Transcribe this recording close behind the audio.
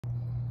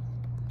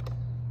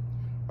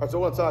All right, so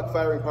I want to talk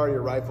firing part of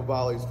your rifle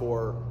volleys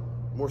for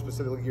more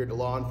specifically geared to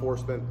law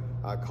enforcement,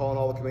 calling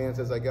all the commands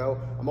as I go.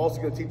 I'm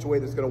also going to teach a way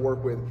that's going to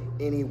work with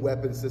any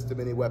weapon system,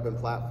 any weapon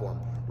platform.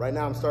 Right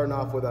now I'm starting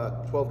off with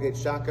a 12-gauge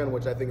shotgun,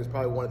 which I think is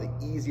probably one of the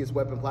easiest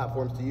weapon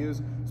platforms to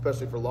use,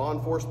 especially for law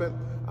enforcement.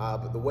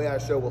 But the way I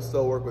show will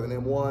still work with an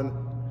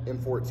M1,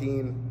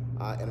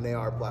 M14, and an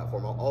AR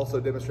platform. I'll also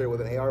demonstrate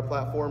with an AR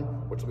platform,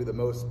 which will be the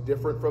most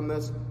different from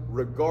this.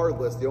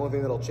 Regardless, the only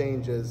thing that'll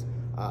change is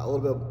a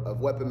little bit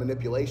of weapon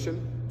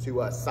manipulation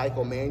to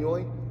cycle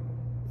manually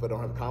if I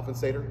don't have a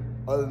compensator.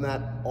 Other than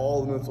that,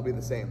 all the moves will be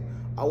the same.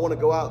 I want to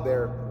go out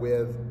there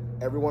with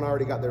everyone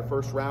already got their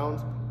first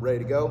round ready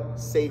to go.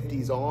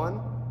 Safety's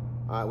on.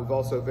 We've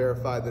also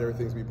verified that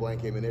everything's going to be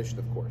blank ammunition,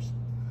 of course.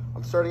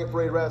 I'm starting at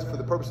parade rest. For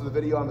the purpose of the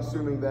video, I'm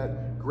assuming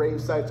that grave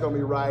sight's going to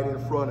be right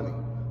in front of me.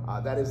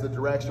 That is the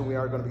direction we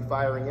are going to be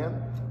firing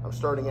in. I'm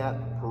starting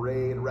at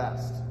parade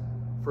rest.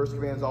 First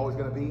command is always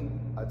going to be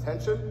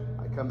attention.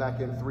 I come back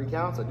in 3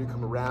 counts. I do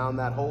come around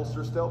that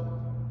holster still.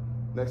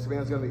 Next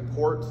command is going to be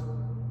port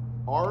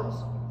arms.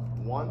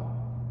 1,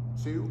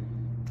 2,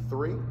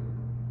 3.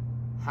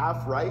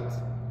 Half right,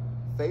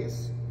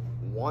 face.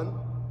 1,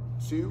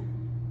 2,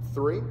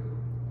 3.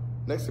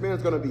 Next command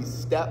is going to be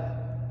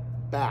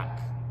step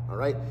back. All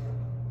right.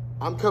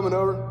 I'm coming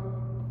over.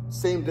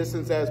 Same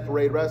distance as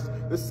parade rest.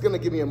 This is going to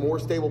give me a more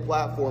stable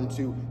platform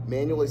to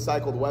manually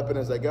cycle the weapon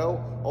as I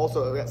go.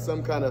 Also, I've got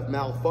some kind of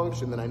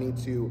malfunction that I need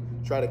to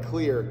try to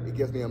clear. It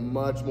gives me a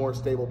much more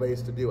stable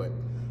base to do it.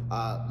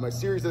 My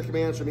series of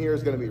commands from here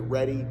is going to be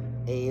ready,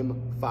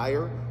 aim,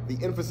 fire.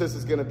 The emphasis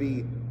is going to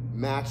be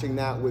matching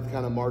that with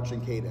kind of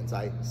marching cadence.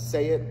 I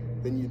say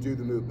it, then you do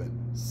the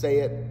movement. Say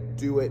it,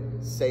 do it,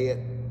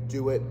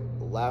 do it,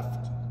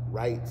 left,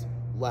 right,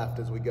 left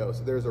as we go.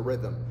 So there's a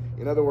rhythm.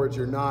 In other words,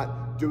 you're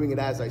not doing it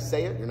as I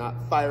say it. You're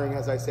not firing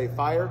as I say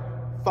fire.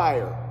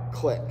 Fire,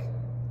 click.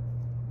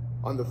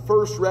 On the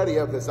first ready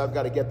of this, I've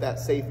got to get that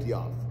safety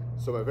off.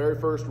 So my very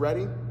first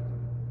ready,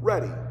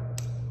 ready.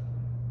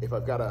 If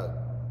I've got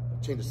to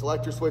change a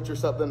selector switch or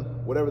something,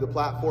 whatever the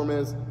platform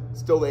is,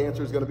 still the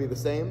answer is going to be the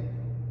same.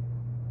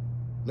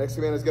 Next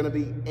command is going to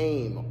be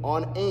aim.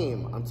 On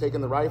aim, I'm taking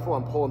the rifle,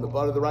 I'm pulling the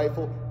butt of the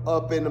rifle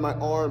up into my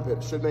armpit.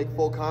 It should make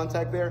full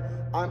contact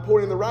there. I'm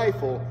pointing the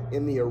rifle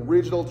in the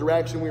original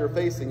direction we were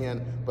facing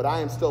in, but I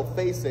am still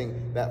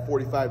facing that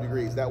 45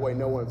 degrees. That way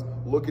no one's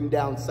looking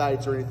down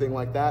sights or anything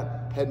like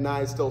that. Head and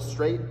eyes still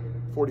straight,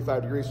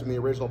 45 degrees from the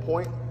original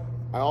point.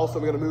 I also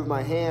am going to move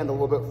my hand a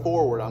little bit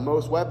forward. On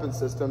most weapon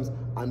systems,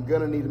 I'm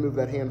going to need to move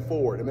that hand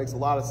forward. It makes a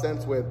lot of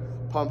sense with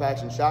pump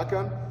action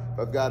shotgun. If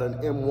I've got an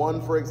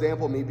M1, for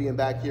example, me being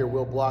back here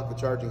will block the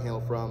charging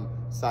handle from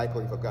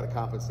cycling. If I've got a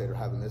compensator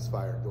having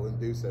misfire, it'll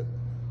induce it.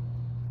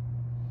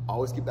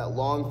 Always keep that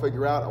long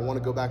figure out. I want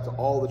to go back to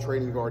all the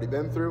training you've already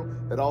been through.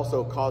 That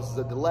also causes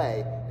a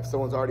delay. If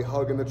someone's already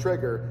hugging the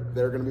trigger,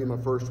 they're going to be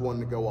my first one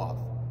to go off.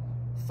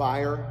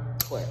 Fire,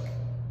 click.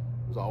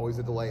 There's always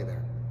a delay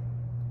there.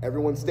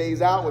 Everyone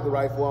stays out with the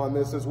rifle on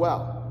this as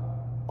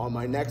well. On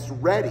my next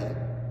ready,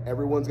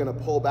 everyone's going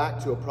to pull back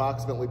to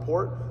approximately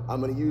port.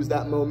 I'm going to use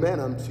that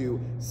momentum to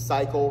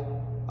cycle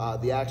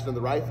the action of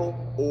the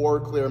rifle or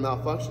clear a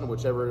malfunction,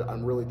 whichever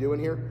I'm really doing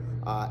here.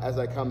 As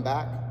I come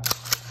back,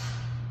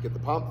 get the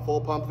pump,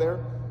 full pump there.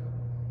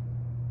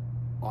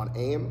 On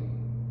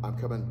aim, I'm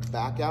coming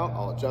back out.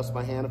 I'll adjust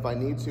my hand if I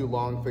need to,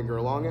 long finger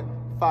along it.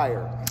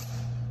 Fire,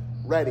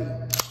 ready,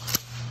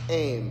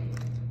 aim,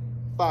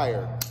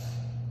 fire.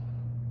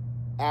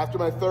 After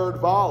my third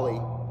volley,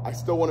 I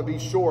still want to be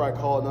sure I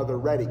call another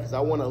ready because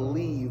I want to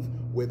leave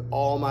with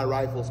all my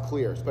rifles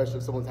clear, especially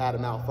if someone's had a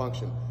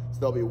malfunction. So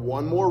there'll be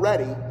one more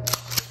ready.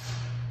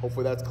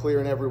 Hopefully that's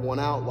clearing everyone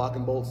out,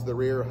 locking bolts to the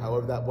rear,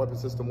 however that weapon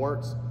system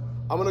works.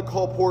 I'm going to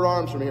call port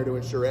arms from here to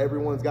ensure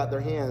everyone's got their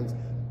hands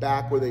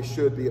back where they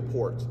should be at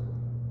port.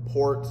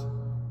 Port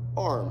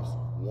arms.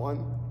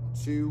 1,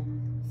 2,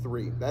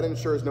 3. That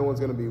ensures no one's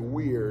going to be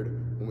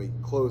weird when we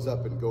close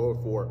up and go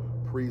for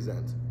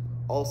present.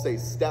 I'll say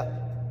step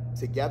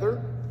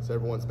together, so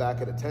everyone's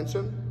back at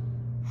attention.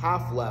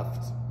 Half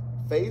left,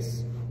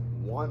 face.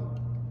 1,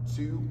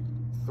 2,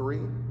 3.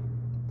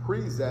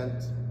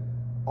 Present,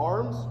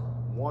 arms.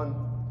 1,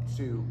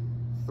 2,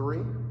 3.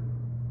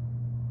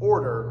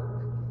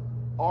 Order,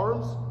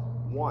 arms.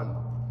 1,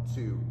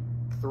 2,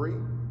 3.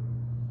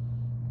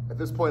 At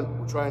this point,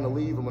 we're trying to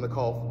leave. I'm going to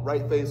call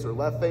right face or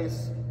left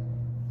face.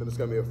 Then it's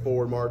going to be a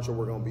forward march or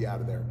we're going to be out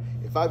of there.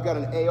 If I've got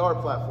an AR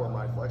platform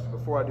rifle, actually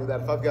before I do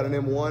that, if I've got an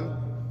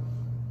M1,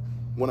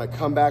 when I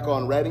come back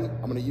on ready,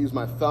 I'm going to use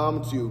my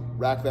thumb to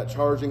rack that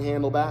charging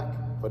handle back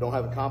if I don't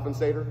have a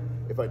compensator.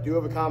 If I do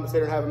have a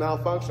compensator and have a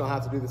malfunction, I'll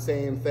have to do the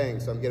same thing.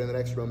 So I'm getting that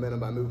extra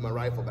momentum by moving my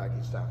rifle back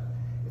each time.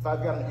 If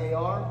I've got an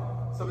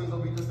AR, some of these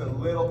will be just a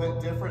little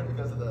bit different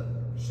because of the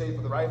shape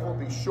of the rifle.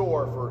 Be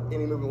sure for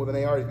any movement with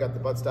an AR, you've got the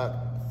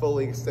buttstock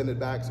fully extended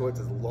back so it's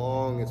as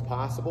long as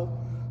possible.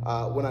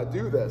 When I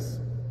do this,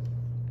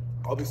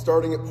 I'll be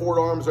starting at port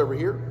arms over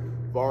here.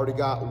 I've already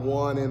got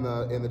one in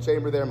the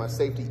chamber there. My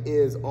safety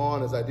is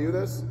on as I do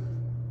this.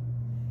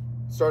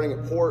 Starting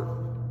at port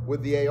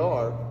with the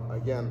AR,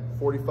 again,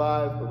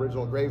 45,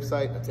 original grave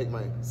site, I take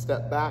my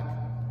step back.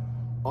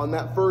 On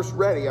that first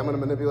ready, I'm gonna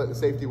manipulate the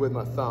safety with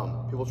my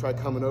thumb. People try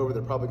coming over,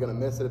 they're probably gonna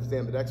miss it if it's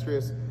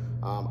ambidextrous.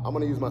 I'm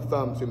gonna use my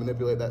thumb to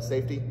manipulate that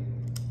safety.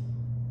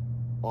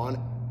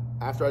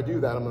 After I do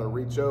that, I'm gonna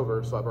reach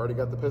over, so I've already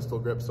got the pistol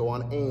grip, so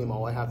on aim,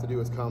 all I have to do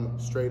is come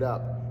straight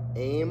up.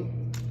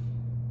 Aim,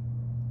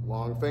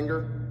 long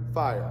finger,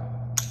 fire.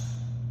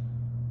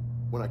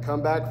 When I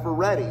come back for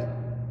ready,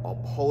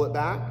 I'll pull it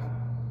back.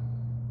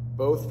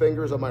 Both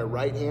fingers of my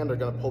right hand are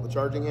gonna pull the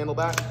charging handle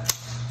back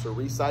to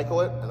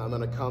recycle it, and I'm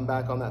gonna come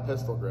back on that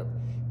pistol grip.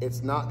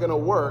 It's not gonna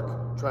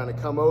work trying to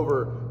come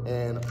over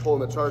and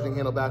pulling the charging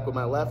handle back with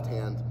my left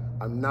hand.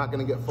 I'm not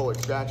gonna get full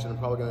extraction. I'm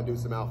probably gonna do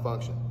some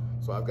malfunction.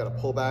 So I've got to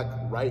pull back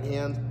right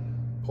hand,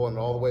 pulling it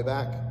all the way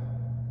back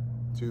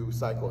to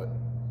cycle it.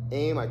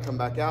 Aim, I come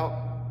back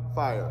out,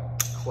 fire,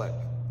 click.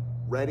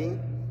 Ready,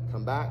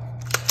 come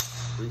back,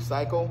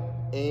 recycle,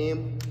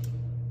 aim,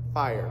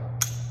 fire.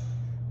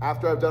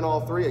 After I've done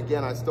all three,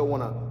 again, I still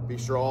want to be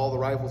sure all the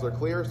rifles are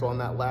clear, so on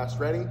that last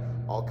ready,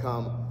 I'll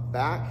come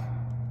back,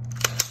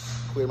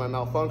 clear my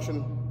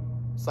malfunction,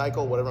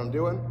 cycle, whatever I'm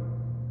doing.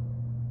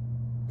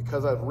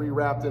 Because I've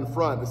rewrapped in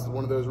front, this is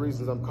one of those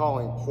reasons I'm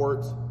calling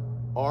port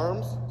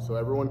arms, so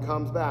everyone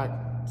comes back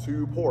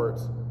 2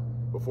 ports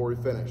before we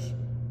finish.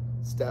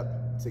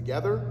 Step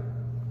together,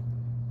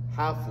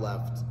 half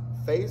left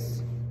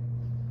face,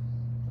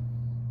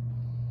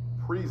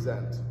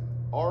 present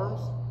arms,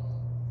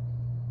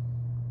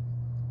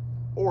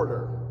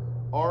 order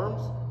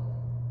arms,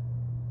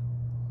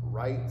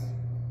 right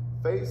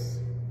face,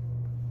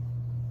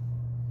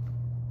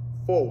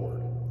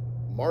 forward,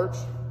 march,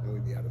 and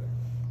we'd be out of